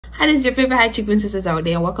Hi, this is your favorite high chick princess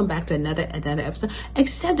Zawadi, and welcome back to another episode.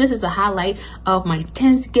 Except this is a highlight of my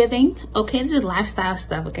Thanksgiving. Okay, this is lifestyle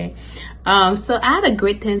stuff. Okay, so I had a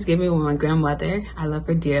great Thanksgiving with my grandmother. I love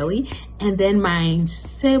her dearly, and then my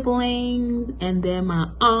siblings, and then my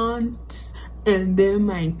aunts, and then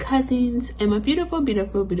my cousins, and my beautiful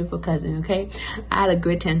cousin. Okay, I had a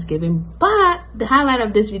great Thanksgiving, but the highlight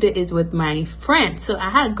of this video is with my friends. So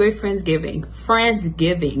I had a great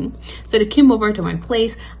Friendsgiving. So they came over to my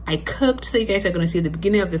place. I cooked, so you guys are gonna see the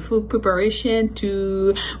beginning of the food preparation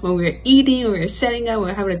to when we were eating, when we were setting up, when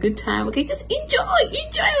we were having a good time. Okay, just enjoy.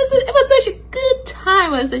 It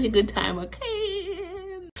was such a good time. Okay.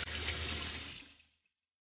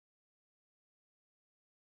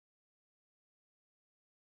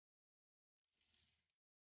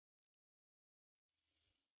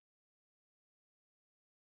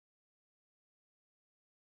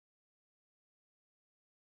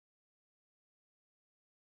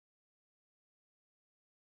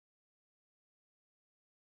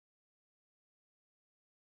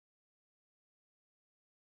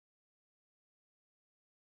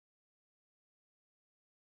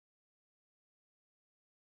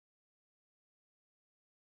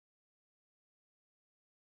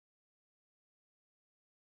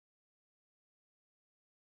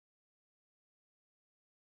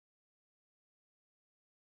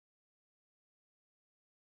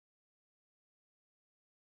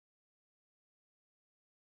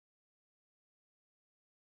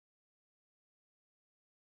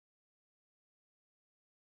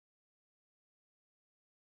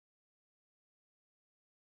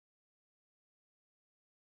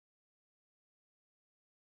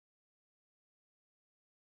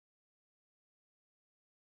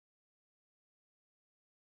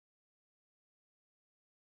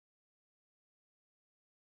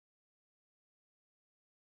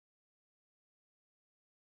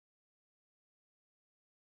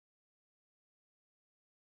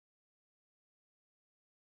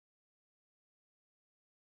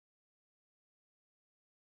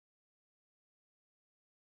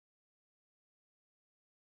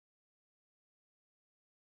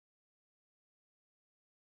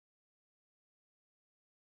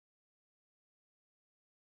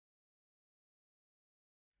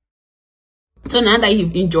 So now that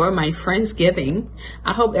you've enjoyed my Friendsgiving,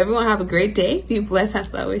 I hope everyone have a great day. Be blessed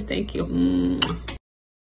as always. Thank you.